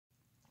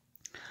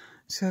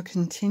So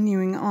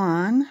continuing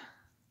on,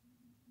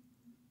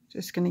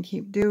 just going to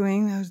keep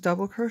doing those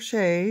double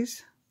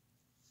crochets.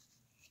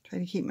 Try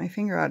to keep my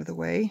finger out of the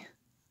way.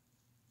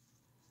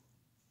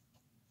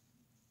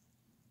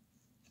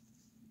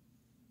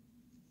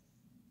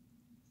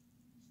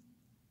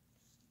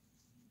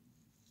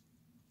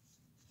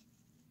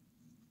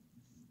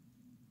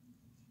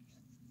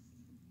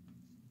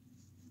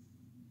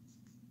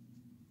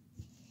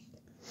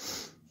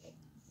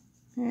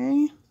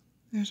 Okay,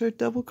 there's our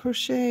double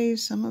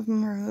crochets. Some of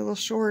them are a little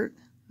short,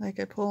 like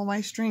I pull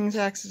my strings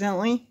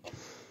accidentally.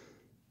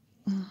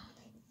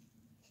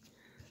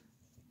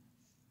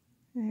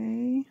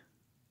 Okay,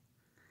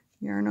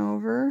 yarn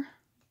over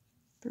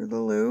through the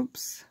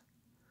loops,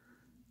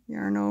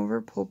 yarn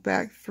over, pull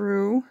back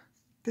through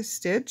the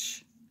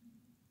stitch.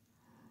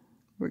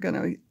 We're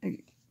going to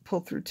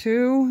pull through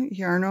 2,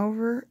 yarn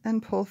over,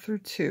 and pull through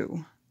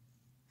 2.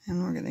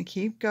 And we're going to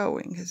keep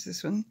going because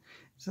this one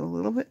is a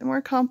little bit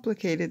more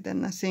complicated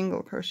than the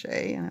single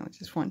crochet, and I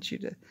just want you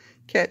to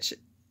catch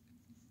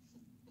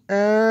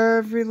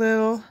every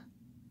little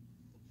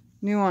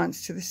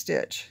nuance to the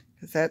stitch,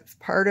 because that's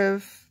part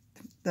of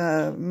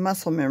the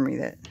muscle memory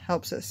that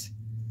helps us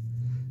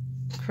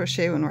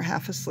crochet when we're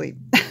half asleep.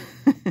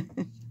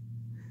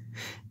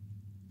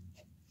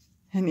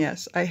 And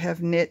yes, I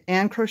have knit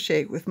and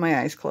crochet with my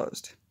eyes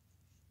closed.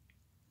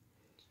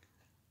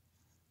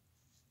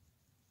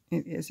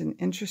 It is an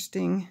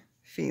interesting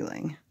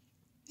feeling.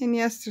 And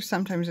yes,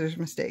 sometimes there's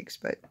mistakes,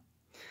 but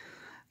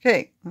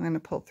okay, I'm going to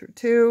pull through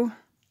 2,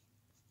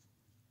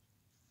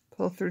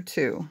 pull through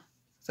 2.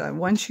 So I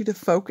want you to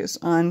focus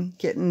on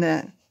getting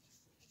that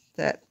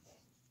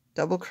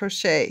double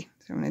crochet.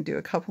 So I'm going to do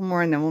a couple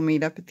more and then we'll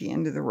meet up at the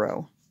end of the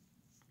row.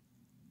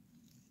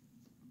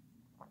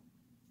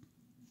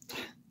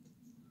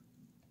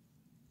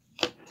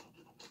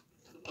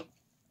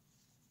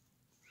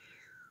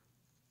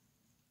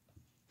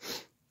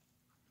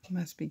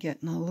 Must be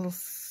getting a little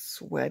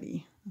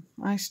sweaty.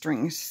 My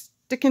string's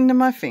sticking to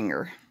my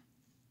finger.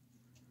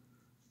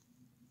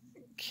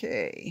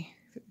 Okay,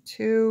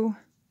 through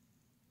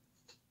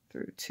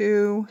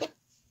 2.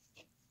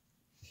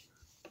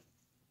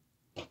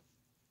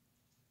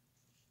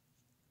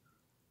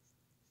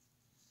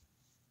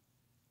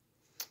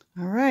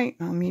 All right,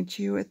 I'll meet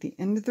you at the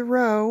end of the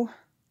row.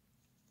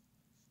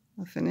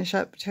 We'll finish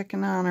up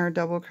checking on our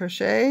double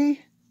crochet,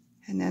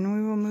 and then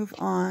we will move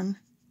on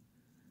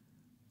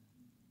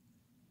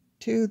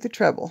to the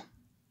treble.